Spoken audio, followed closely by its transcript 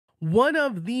One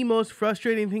of the most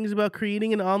frustrating things about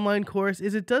creating an online course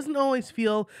is it doesn't always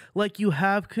feel like you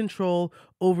have control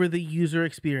over the user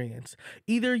experience.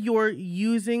 Either you're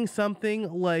using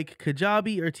something like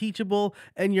Kajabi or Teachable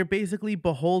and you're basically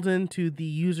beholden to the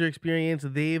user experience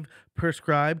they've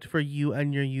prescribed for you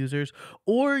and your users,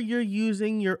 or you're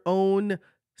using your own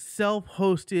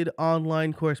self-hosted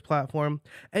online course platform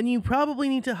and you probably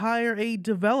need to hire a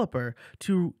developer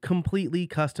to completely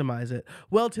customize it.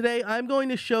 Well, today I'm going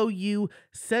to show you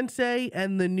Sensei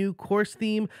and the new course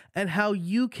theme and how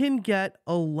you can get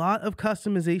a lot of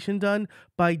customization done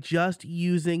by just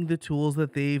using the tools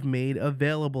that they've made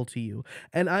available to you.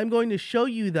 And I'm going to show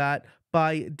you that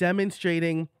by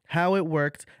demonstrating how it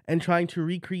worked and trying to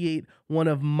recreate one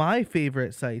of my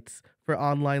favorite sites for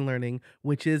online learning,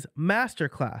 which is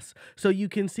MasterClass. So you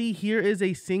can see here is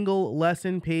a single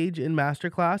lesson page in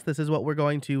MasterClass. This is what we're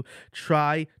going to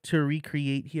try to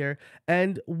recreate here.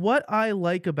 And what I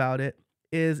like about it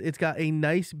is it's got a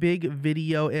nice big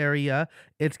video area.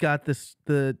 It's got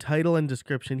the title and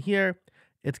description here.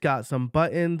 It's got some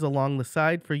buttons along the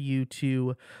side for you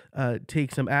to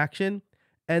take some action.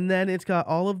 And then it's got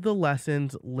all of the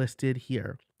lessons listed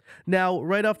here. Now,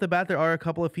 right off the bat, there are a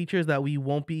couple of features that we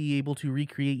won't be able to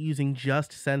recreate using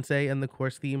just Sensei and the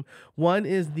course theme. One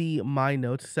is the My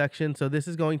Notes section. So this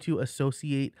is going to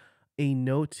associate a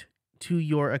note to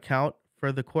your account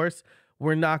for the course.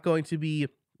 We're not going to be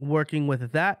working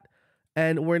with that.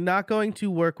 And we're not going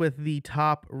to work with the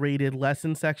top rated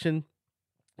lesson section.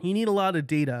 You need a lot of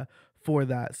data for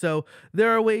that. So there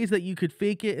are ways that you could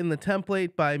fake it in the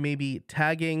template by maybe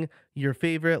tagging your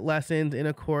favorite lessons in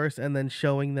a course and then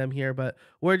showing them here, but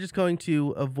we're just going to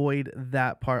avoid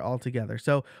that part altogether.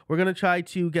 So we're going to try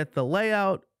to get the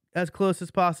layout as close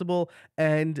as possible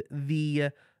and the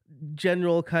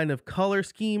general kind of color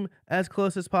scheme as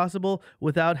close as possible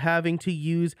without having to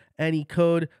use any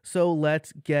code. So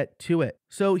let's get to it.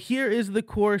 So here is the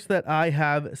course that I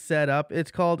have set up. It's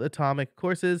called Atomic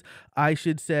Courses. I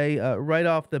should say right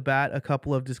off the bat, a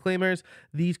couple of disclaimers.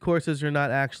 These courses are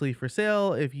not actually for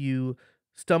sale. If you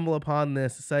stumble upon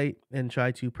this site and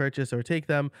try to purchase or take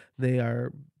them,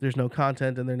 there's no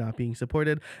content and they're not being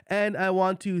supported. And I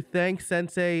want to thank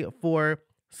Sensei for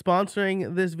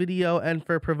sponsoring this video and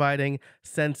for providing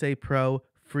Sensei Pro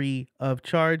free of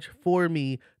charge for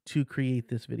me to create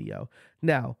this video.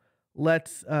 Now,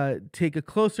 let's take a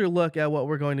closer look at what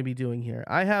we're going to be doing here.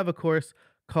 I have a course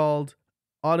called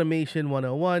Automation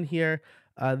 101 here.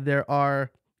 There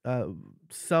are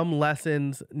some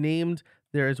lessons named.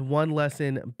 There is one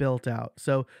lesson built out.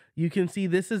 So you can see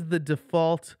this is the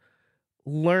default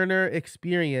learner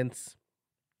experience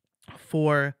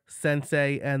for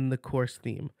Sensei and the course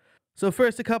theme. So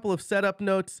first, a couple of setup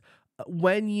notes.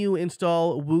 When you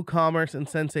install WooCommerce and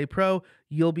Sensei Pro,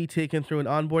 you'll be taken through an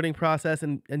onboarding process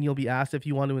and you'll be asked if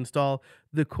you want to install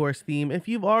the course theme. If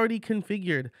you've already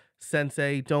configured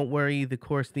Sensei, don't worry, the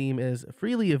course theme is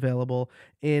freely available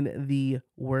in the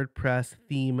WordPress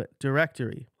theme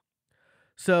directory.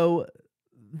 So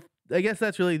I guess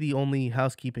that's really the only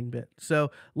housekeeping bit.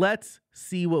 So let's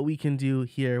see what we can do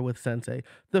here with Sensei.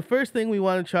 The first thing we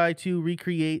want to try to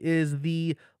recreate is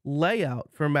the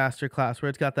layout for MasterClass, where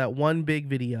it's got that one big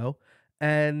video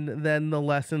and then the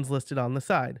lessons listed on the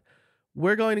side.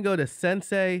 We're going to go to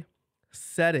Sensei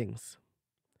Settings.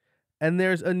 And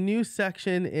there's a new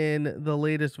section in the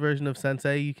latest version of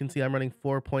Sensei. You can see I'm running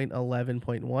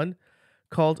 4.11.1.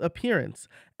 called Appearance.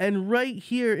 And right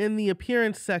here in the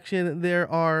Appearance section, there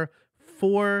are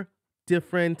 4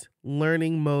 different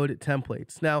learning mode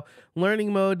templates. Now,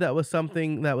 learning mode, that was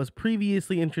something that was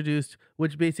previously introduced,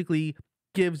 which basically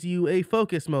gives you a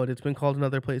focus mode. It's been called in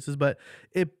other places, but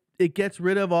it gets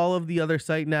rid of all of the other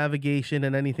site navigation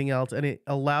and anything else, and it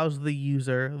allows the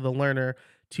user, the learner,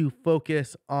 to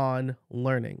focus on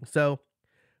learning. So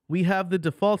we have the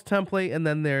default template, and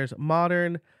then there's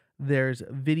modern, there's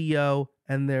video,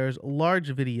 and there's large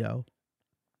video.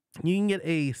 You can get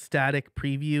a static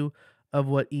preview of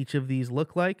what each of these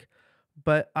look like,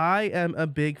 but I am a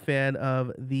big fan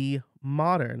of the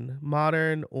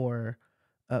modern or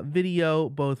video.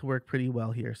 Both work pretty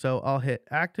well here. So I'll hit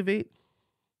activate,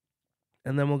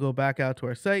 and then we'll go back out to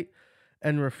our site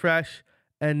and refresh.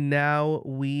 And now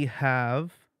we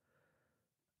have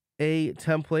a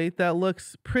template that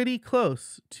looks pretty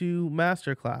close to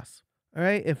MasterClass. All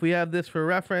right, if we have this for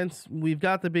reference, we've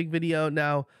got the big video.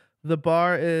 Now, the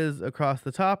bar is across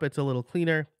the top. It's a little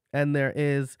cleaner, and there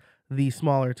is the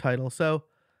smaller title. So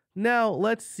now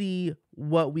let's see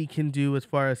what we can do as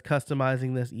far as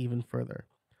customizing this even further.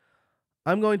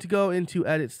 I'm going to go into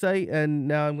Edit Site, and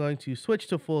now I'm going to switch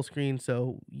to full screen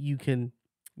so you can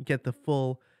get the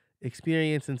full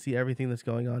experience and see everything that's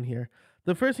going on here.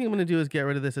 The first thing I'm going to do is get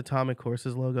rid of this Atomic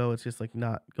Courses logo. It's just like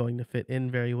not going to fit in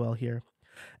very well here.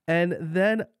 And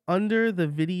then under the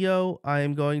video, I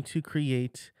am going to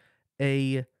create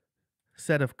a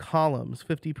set of columns,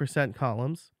 50%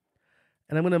 columns.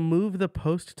 And I'm going to move the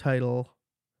post title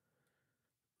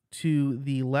to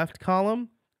the left column.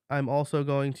 I'm also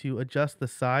going to adjust the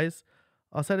size.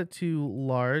 I'll set it to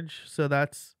large, so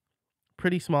that's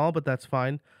pretty small, but that's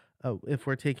fine if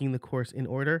we're taking the course in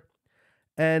order.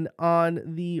 And on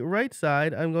the right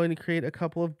side, I'm going to create a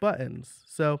couple of buttons.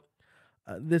 So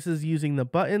this is using the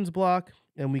buttons block,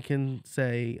 and we can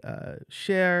say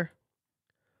share.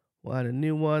 We'll add a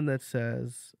new one that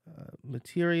says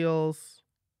materials,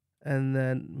 and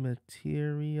then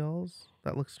materials.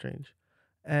 That looks strange.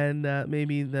 And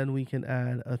maybe then we can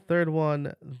add a third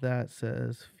one that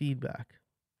says feedback.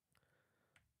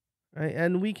 Right,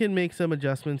 and we can make some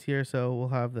adjustments here, so we'll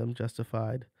have them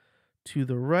justified to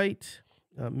the right.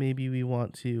 Maybe we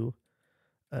want to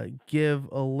give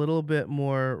a little bit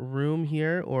more room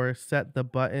here or set the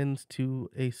buttons to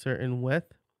a certain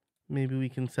width. Maybe we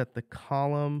can set the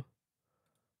column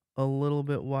a little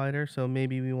bit wider. So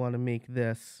maybe we want to make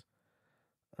this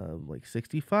like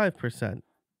 65%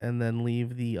 and then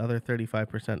leave the other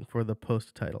 35% for the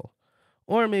post title.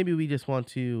 Or maybe we just want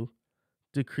to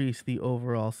decrease the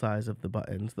overall size of the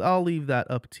buttons. I'll leave that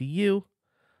up to you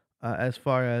as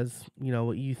far as, you know,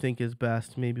 what you think is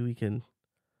best. Maybe we can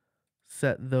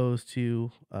set those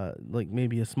to like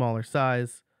maybe a smaller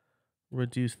size,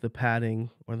 reduce the padding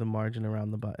or the margin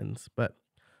around the buttons. But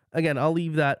again, I'll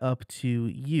leave that up to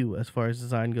you as far as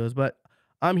design goes. But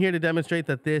I'm here to demonstrate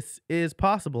that this is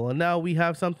possible. And now we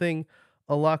have something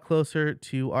a lot closer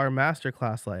to our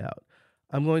masterclass layout.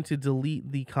 I'm going to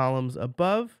delete the columns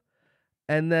above.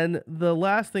 And then the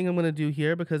last thing I'm going to do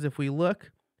here, because if we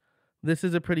look, this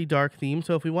is a pretty dark theme.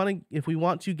 So if we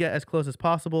want to get as close as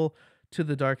possible to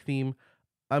the dark theme,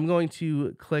 I'm going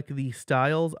to click the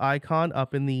styles icon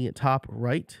up in the top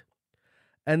right.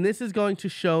 And this is going to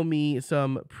show me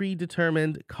some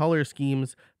predetermined color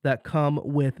schemes that come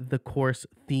with the course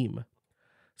theme.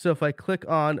 So if I click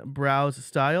on browse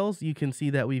styles, you can see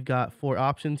that we've got 4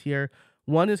 options here.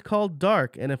 One is called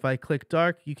dark. And if I click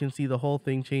dark, you can see the whole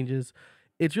thing changes.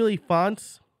 It's really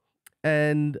fonts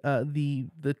and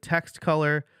the text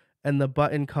color and the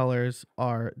button colors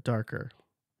are darker.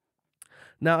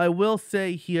 Now, I will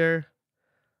say here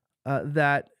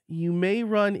that you may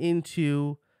run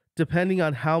into, depending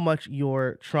on how much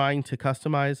you're trying to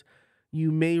customize,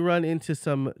 you may run into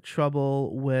some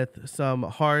trouble with some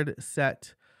hard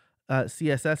set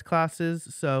CSS classes.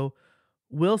 So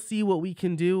we'll see what we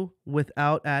can do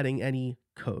without adding any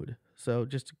code. So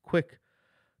just a quick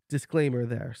disclaimer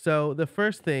there. So the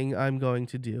first thing I'm going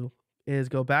to do is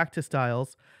go back to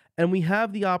styles, and we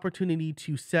have the opportunity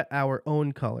to set our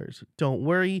own colors. Don't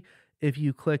worry, if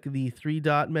you click the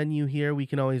 3-dot menu here, we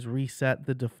can always reset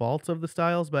the defaults of the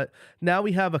styles, but now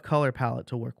we have a color palette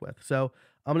to work with. So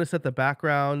I'm going to set the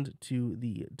background to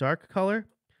the dark color.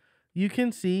 You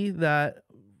can see that,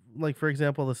 like for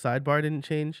example, the sidebar didn't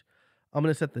change. I'm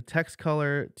going to set the text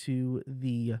color to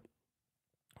the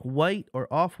white or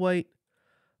off-white.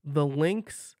 The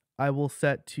links I will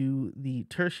set to the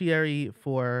tertiary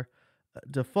for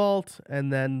default,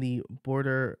 and then the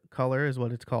border color is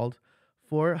what it's called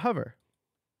for hover.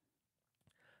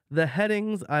 The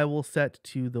headings I will set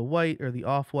to the white or the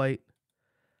off-white,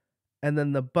 and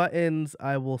then the buttons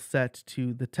I will set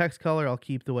to the text color. I'll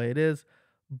keep the way it is,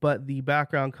 but the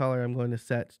background color I'm going to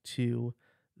set to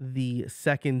the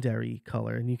secondary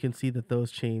color, and you can see that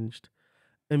those changed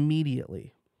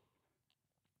immediately.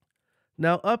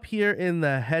 Now up here in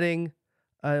the heading,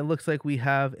 it looks like we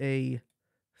have a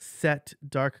set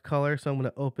dark color. So I'm going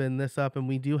to open this up, and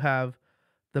we do have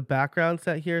the background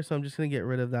set here. So I'm just going to get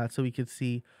rid of that so we could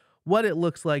see what it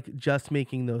looks like just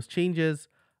making those changes.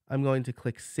 I'm going to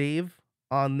click save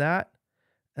on that,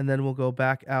 and then we'll go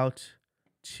back out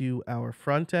to our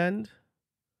front end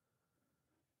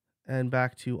and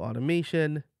back to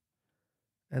automation.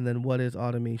 And then what is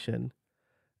automation?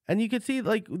 And you can see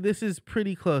like this is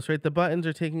pretty close, right? The buttons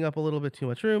are taking up a little bit too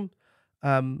much room,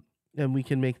 and we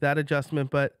can make that adjustment,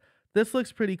 but this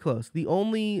looks pretty close. The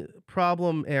only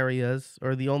problem areas,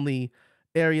 or the only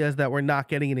areas that we're not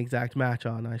getting an exact match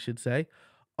on, I should say,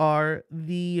 are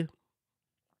the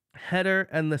header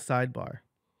and the sidebar.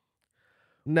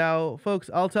 Now, folks,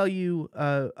 I'll tell you,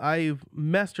 I've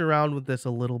messed around with this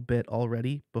a little bit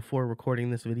already before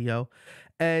recording this video,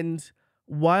 and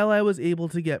while I was able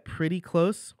to get pretty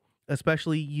close,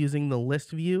 especially using the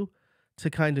list view to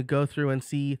kind of go through and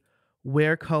see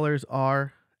where colors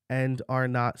are and are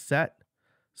not set,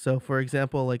 So for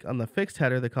example, like on the fixed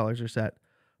header, the colors are set,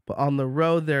 but on the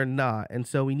row, they're not. And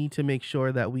so we need to make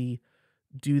sure that we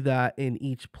do that in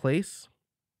each place.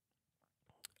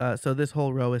 So this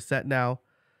whole row is set now.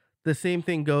 The same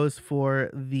thing goes for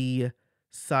the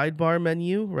sidebar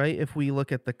menu, right? If we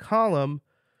look at the column,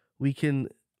 we can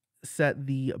set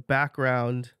the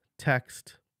background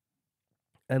text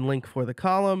and link for the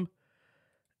column.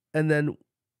 And then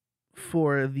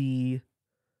for the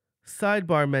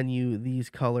sidebar menu, these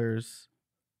colors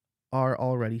are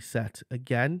already set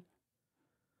again.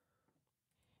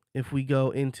 If we go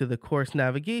into the course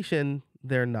navigation,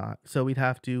 they're not. So we'd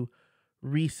have to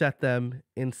reset them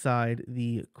inside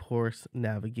the course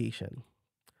navigation.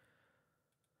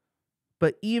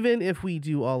 But even if we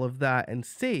do all of that and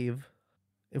save,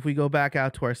 if we go back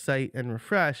out to our site and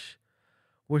refresh,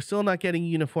 we're still not getting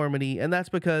uniformity. And that's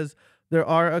because there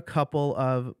are a couple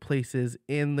of places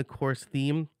in the course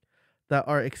theme that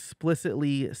are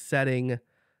explicitly setting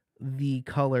the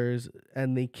colors,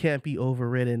 and they can't be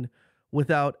overridden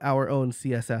without our own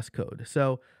CSS code.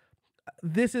 So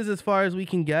this is as far as we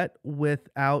can get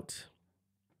without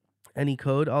any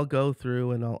code. I'll go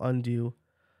through and I'll undo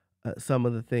some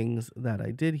of the things that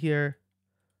I did here.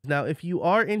 Now, if you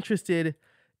are interested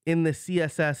in the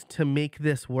CSS to make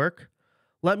this work,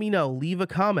 let me know. Leave a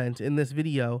comment in this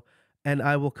video and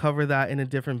I will cover that in a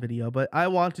different video. But I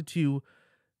wanted to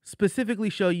specifically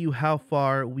show you how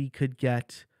far we could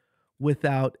get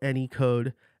without any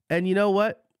code. And you know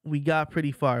what? We got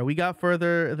pretty far. We got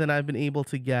further than I've been able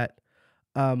to get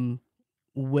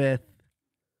with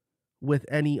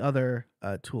any other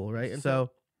tool, right? And so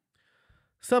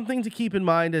something to keep in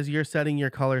mind as you're setting your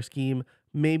color scheme,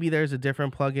 maybe there's a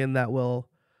different plugin that will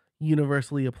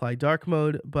universally apply dark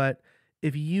mode, but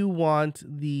if you want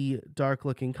the dark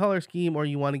looking color scheme or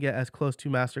you want to get as close to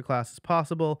MasterClass as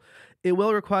possible, it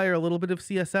will require a little bit of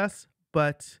CSS,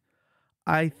 but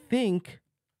I think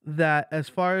that as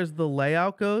far as the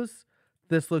layout goes,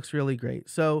 this looks really great.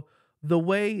 So the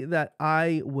way that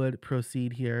I would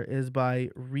proceed here is by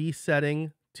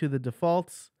resetting to the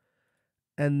defaults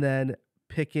and then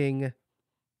picking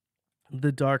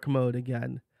the dark mode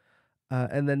again.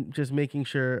 And then just making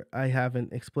sure I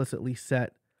haven't explicitly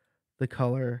set the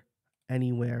color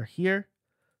anywhere here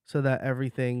so that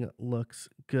everything looks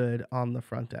good on the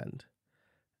front end.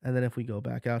 And then if we go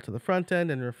back out to the front end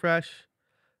and refresh,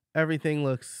 everything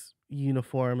looks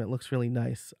uniform. It looks really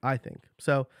nice, I think.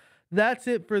 So that's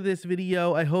it for this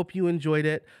video. I hope you enjoyed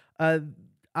it.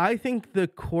 I think the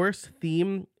course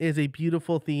theme is a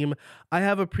beautiful theme. I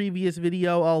have a previous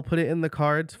video. I'll put it in the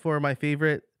cards for my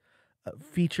favorite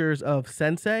features of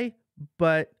Sensei,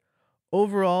 but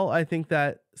overall, I think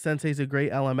that Sensei is a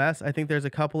great LMS. I think there's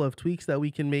a couple of tweaks that we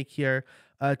can make here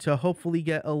to hopefully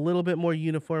get a little bit more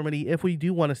uniformity if we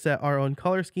do want to set our own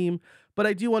color scheme. But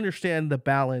I do understand the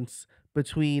balance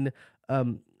between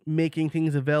making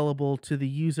things available to the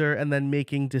user and then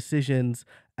making decisions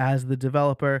as the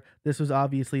developer. This was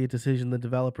obviously a decision the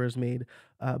developers made,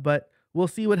 but we'll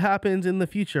see what happens in the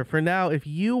future. For now, if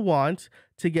you want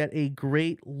to get a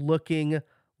great looking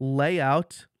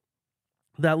layout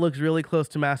that looks really close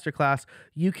to MasterClass,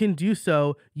 you can do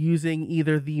so using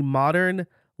either the modern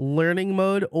learning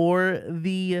mode or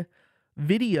the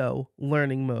video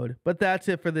learning mode. But that's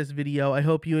it for this video. I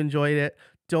hope you enjoyed it.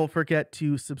 Don't forget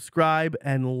to subscribe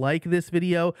and like this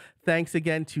video. Thanks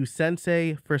again to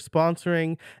Sensei for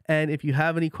sponsoring. And if you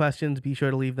have any questions, be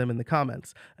sure to leave them in the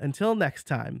comments. Until next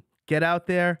time, get out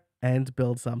there and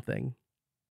build something.